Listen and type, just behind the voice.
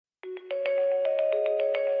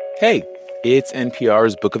Hey, it's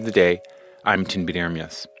NPR's Book of the Day. I'm Tinbit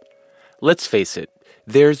Ermias. Let's face it,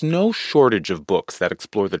 there's no shortage of books that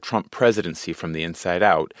explore the Trump presidency from the inside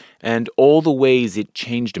out and all the ways it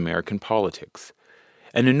changed American politics.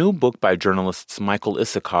 And a new book by journalists Michael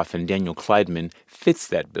Isikoff and Daniel Kleidman fits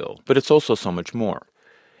that bill, but it's also so much more.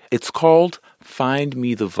 It's called Find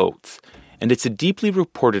Me the Votes, and it's a deeply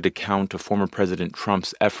reported account of former President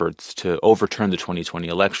Trump's efforts to overturn the 2020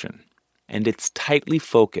 election. And it's tightly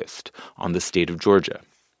focused on the state of Georgia.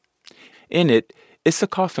 In it,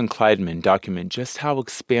 Isikoff and Kleidman document just how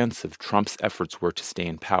expansive Trump's efforts were to stay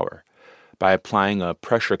in power by applying a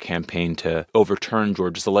pressure campaign to overturn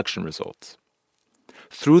Georgia's election results.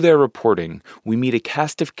 Through their reporting, we meet a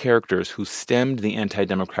cast of characters who stemmed the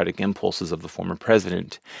anti-democratic impulses of the former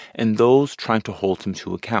president and those trying to hold him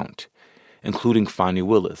to account, including Fani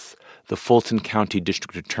Willis, the Fulton County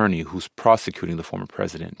District Attorney who's prosecuting the former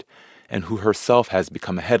president, and who herself has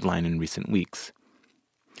become a headline in recent weeks.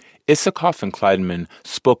 Isikoff and Kleidman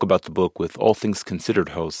spoke about the book with All Things Considered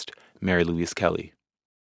host Mary Louise Kelly.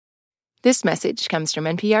 This message comes from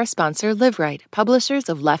NPR sponsor LiveRight, publishers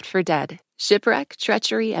of Left for Dead, Shipwreck,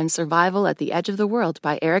 Treachery, and Survival at the Edge of the World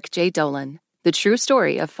by Eric J. Dolan. The true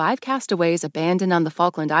story of 5 castaways abandoned on the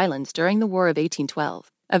Falkland Islands during the War of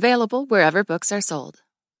 1812. Available wherever books are sold.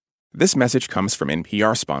 This message comes from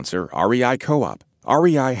NPR sponsor REI Co-op.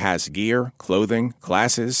 REI has gear, clothing,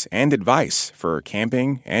 classes, and advice for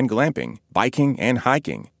camping and glamping, biking and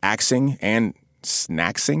hiking, axing and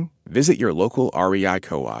snacksing. Visit your local REI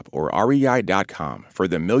Co-op or rei.com for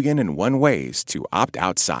the 1,000,001 ways to opt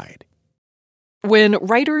outside. When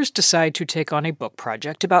writers decide to take on a book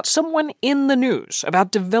project about someone in the news, about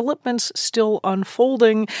developments still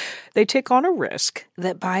unfolding, they take on a risk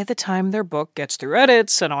that by the time their book gets through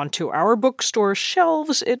edits and onto our bookstore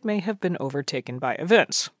shelves, it may have been overtaken by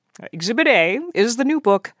events. Exhibit A is the new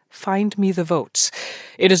book, Find Me the Votes.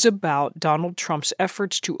 It is about Donald Trump's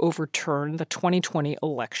efforts to overturn the 2020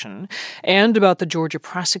 election and about the Georgia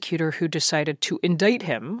prosecutor who decided to indict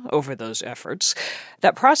him over those efforts.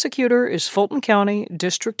 That prosecutor is Fulton County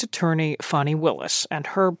District Attorney Fani Willis, and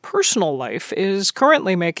her personal life is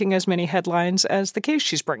currently making as many headlines as the case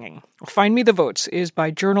she's bringing. Find Me the Votes is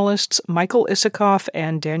by journalists Michael Isikoff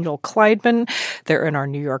and Daniel Kleidman. They're in our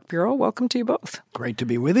New York bureau. Welcome to you both. Great to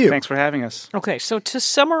be with you. Thanks for having us. Okay, so to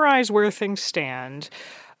summarize where things stand,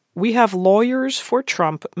 we have lawyers for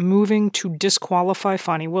Trump moving to disqualify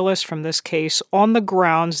Fani Willis from this case on the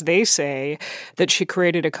grounds, they say, that she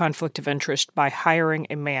created a conflict of interest by hiring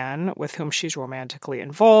a man with whom she's romantically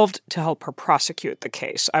involved to help her prosecute the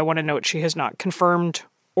case. I want to note she has not confirmed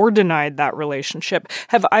or denied that relationship.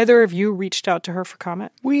 Have either of you reached out to her for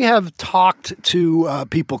comment? We have talked to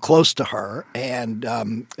people close to her, and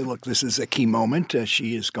look, this is a key moment.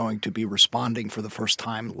 She is going to be responding for the first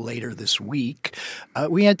time later this week.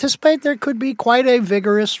 We anticipate there could be quite a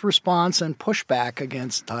vigorous response and pushback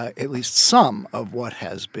against at least some of what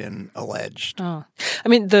has been alleged. Oh. I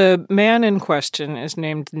mean, the man in question is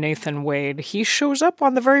named Nathan Wade. He shows up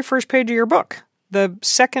on the very first page of your book. The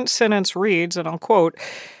second sentence reads, and I'll quote,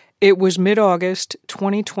 "It was mid-August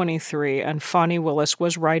 2023, and Fani Willis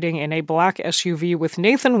was riding in a black SUV with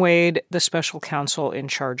Nathan Wade, the special counsel in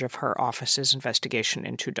charge of her office's investigation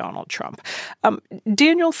into Donald Trump."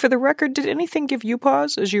 Daniel, for the record, did anything give you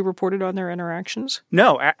pause as you reported on their interactions?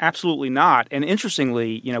 No, absolutely not. And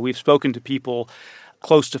interestingly, we've spoken to people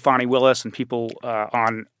close to Fani Willis and people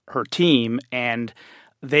on her team, and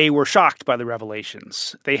they were shocked by the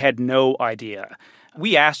revelations. They had no idea.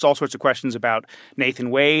 We asked all sorts of questions about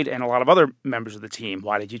Nathan Wade and a lot of other members of the team.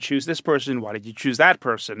 Why did you choose this person? Why did you choose that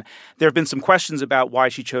person? There have been some questions about why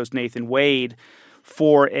she chose Nathan Wade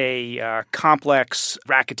for a complex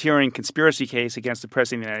racketeering conspiracy case against the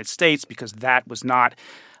President of the United States, because that was not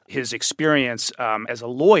his experience as a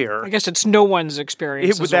lawyer. I guess it's no one's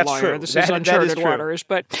experience as a lawyer. True. This is uncharted waters.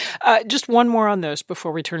 But just one more on this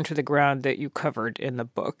before we turn to the ground that you covered in the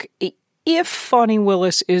book. If Fani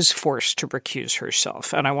Willis is forced to recuse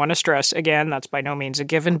herself, and I want to stress, again, that's by no means a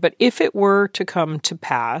given, but if it were to come to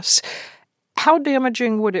pass, how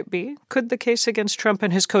damaging would it be? Could the case against Trump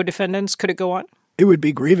and his co-defendants, could it go on? It would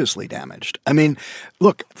be grievously damaged. I mean,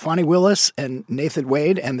 look, Fani Willis and Nathan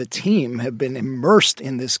Wade and the team have been immersed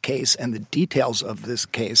in this case and the details of this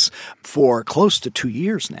case for close to 2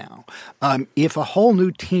 years now. If a whole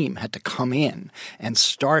new team had to come in and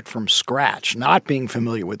start from scratch, not being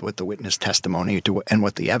familiar with what the witness testimony and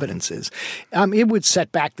what the evidence is, it would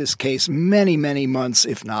set back this case many, many months,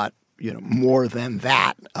 if not more than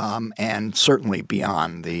that, and certainly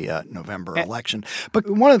beyond the November election. But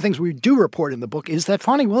one of the things we do report in the book is that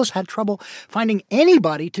Fani Willis had trouble finding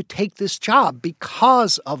anybody to take this job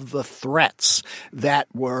because of the threats that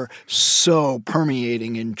were so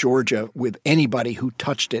permeating in Georgia with anybody who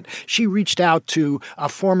touched it. She reached out to a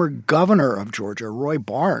former governor of Georgia, Roy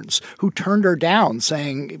Barnes, who turned her down,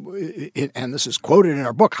 saying, and this is quoted in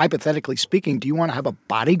our book, hypothetically speaking, do you want to have a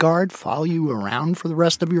bodyguard follow you around for the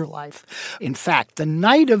rest of your life? In fact, the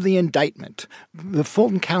night of the indictment, the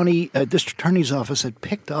Fulton County District Attorney's Office had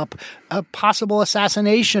picked up a possible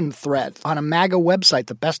assassination threat on a MAGA website.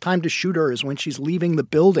 The best time to shoot her is when she's leaving the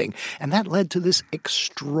building. And that led to this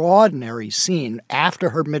extraordinary scene after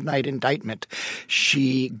her midnight indictment.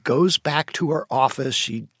 She goes back to her office.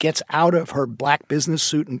 She gets out of her black business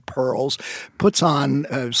suit and pearls, puts on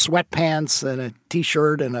sweatpants and a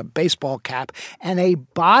T-shirt and a baseball cap, and a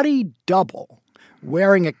body double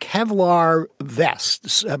wearing a Kevlar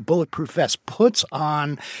vest, a bulletproof vest, puts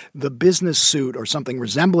on the business suit or something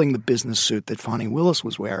resembling the business suit that Fani Willis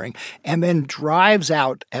was wearing, and then drives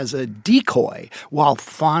out as a decoy while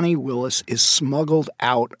Fani Willis is smuggled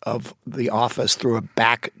out of the office through a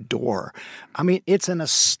back door. I mean, it's an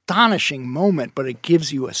astonishing moment, but it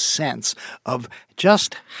gives you a sense of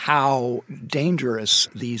just how dangerous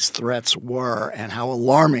these threats were and how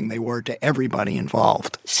alarming they were to everybody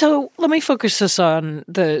involved. So let me focus this on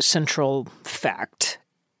the central fact.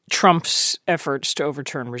 Trump's efforts to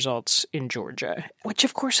overturn results in Georgia, which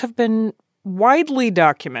of course have been widely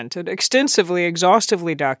documented, extensively,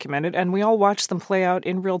 exhaustively documented, and we all watched them play out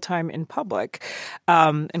in real time in public,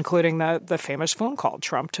 including the famous phone call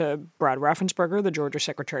Trump to Brad Raffensperger, the Georgia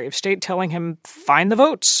Secretary of State, telling him, find the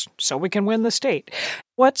votes so we can win the state.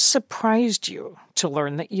 What surprised you to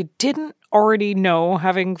learn that you didn't already know,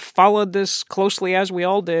 having followed this closely as we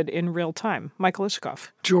all did in real time? Michael Isikoff.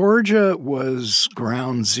 Georgia was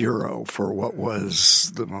ground zero for what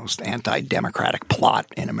was the most anti-democratic plot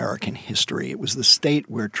in American history. It was the state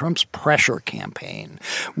where Trump's pressure campaign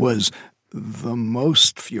was the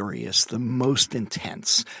most furious, the most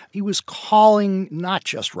intense. He was calling not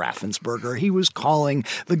just Raffensperger, he was calling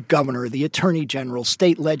the governor, the attorney general,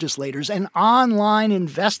 state legislators, an online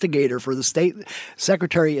investigator for the state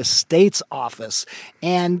Secretary of State's office.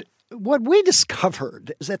 And what we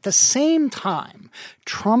discovered is at the same time,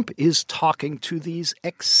 Trump is talking to these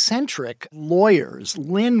eccentric lawyers,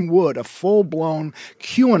 Lynn Wood, a full-blown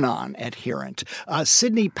QAnon adherent,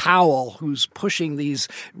 Sidney Powell, who's pushing these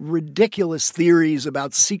ridiculous theories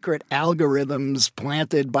about secret algorithms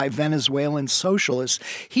planted by Venezuelan socialists.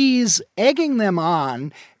 He's egging them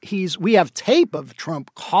on. We have tape of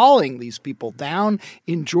Trump calling these people down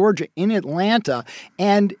in Georgia, in Atlanta,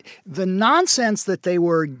 and the nonsense that they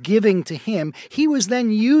were giving to him, he was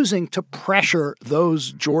then using to pressure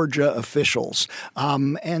those Georgia officials.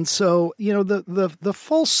 And so, the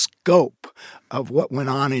full scope of what went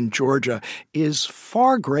on in Georgia is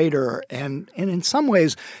far greater and in some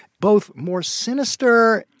ways both more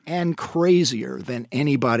sinister and crazier than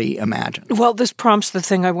anybody imagined. Well, this prompts the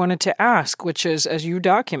thing I wanted to ask, which is, as you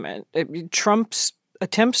document, Trump's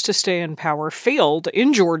attempts to stay in power failed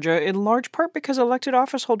in Georgia in large part because elected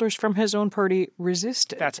office holders from his own party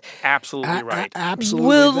resisted. That's absolutely right.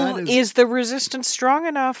 Absolutely. Is the resistance strong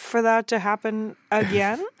enough for that to happen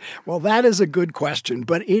again? Well, that is a good question,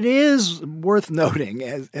 but it is worth noting,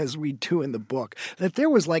 as we do in the book, that there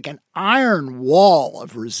was like an iron wall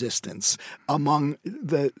of resistance among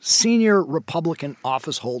the senior Republican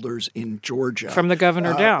office holders in Georgia. From the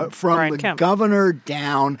governor down. From Brian the Kemp. governor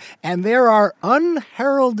down. And there are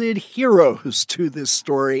unheralded heroes to this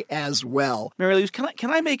story as well. Mary Louise, can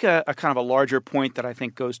I make a kind of a larger point that I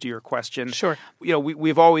think goes to your question? Sure.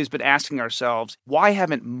 We've always been asking ourselves, why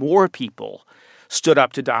haven't more people stood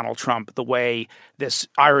up to Donald Trump the way this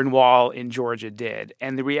iron wall in Georgia did?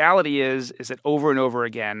 And the reality is that over and over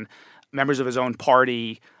again, members of his own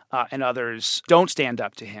party and others don't stand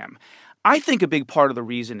up to him. I think a big part of the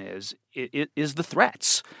reason is the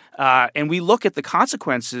threats. And we look at the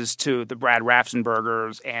consequences to the Brad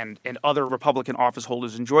Raffenspergers and other Republican office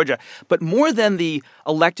holders in Georgia. But more than the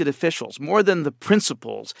elected officials, more than the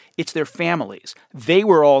principals, it's their families. They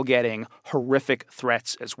were all getting horrific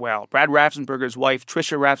threats as well. Brad Raffensperger's wife,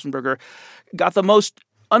 Tricia Raffensperger, got the most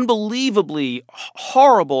unbelievably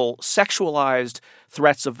horrible sexualized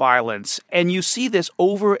threats of violence. And you see this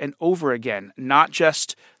over and over again, not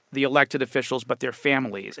just the elected officials, but their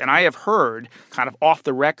families. And I have heard kind of off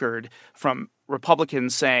the record from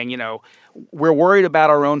Republicans saying, we're worried about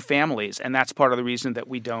our own families, and that's part of the reason that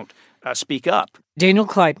we don't speak up. Daniel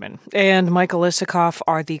Kleidman and Michael Isikoff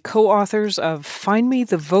are the co-authors of Find Me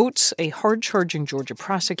the Votes, a hard-charging Georgia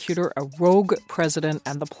prosecutor, a rogue president,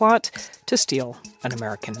 and the plot to steal an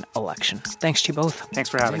American election. Thanks to you both. Thanks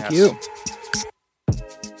for having us. Thank you.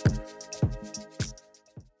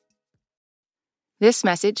 This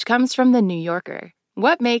message comes from The New Yorker.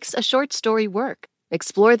 What makes a short story work?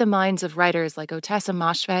 Explore the minds of writers like Ottessa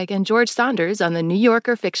Moshfegh and George Saunders on the New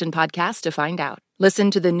Yorker Fiction Podcast to find out. Listen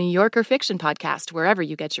to the New Yorker Fiction Podcast wherever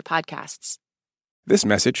you get your podcasts. This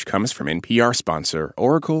message comes from NPR sponsor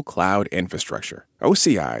Oracle Cloud Infrastructure.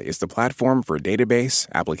 OCI is the platform for database,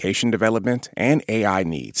 application development, and AI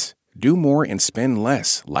needs. Do more and spend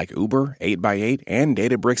less, like Uber, 8x8, and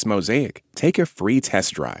Databricks Mosaic. Take a free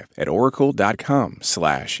test drive at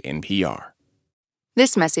oracle.com/NPR.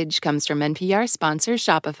 This message comes from NPR sponsor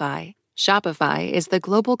Shopify. Shopify is the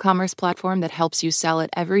global commerce platform that helps you sell at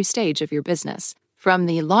every stage of your business. From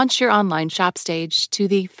the launch your online shop stage to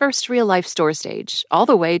the first real-life store stage, all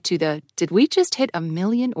the way to the did we just hit 1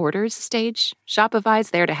 million orders stage,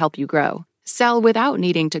 Shopify's there to help you grow. Sell without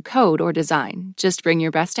needing to code or design. Just bring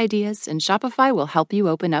your best ideas and Shopify will help you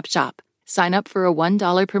open up shop. Sign up for a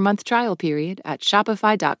 $1 per month trial period at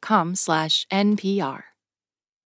shopify.com/NPR.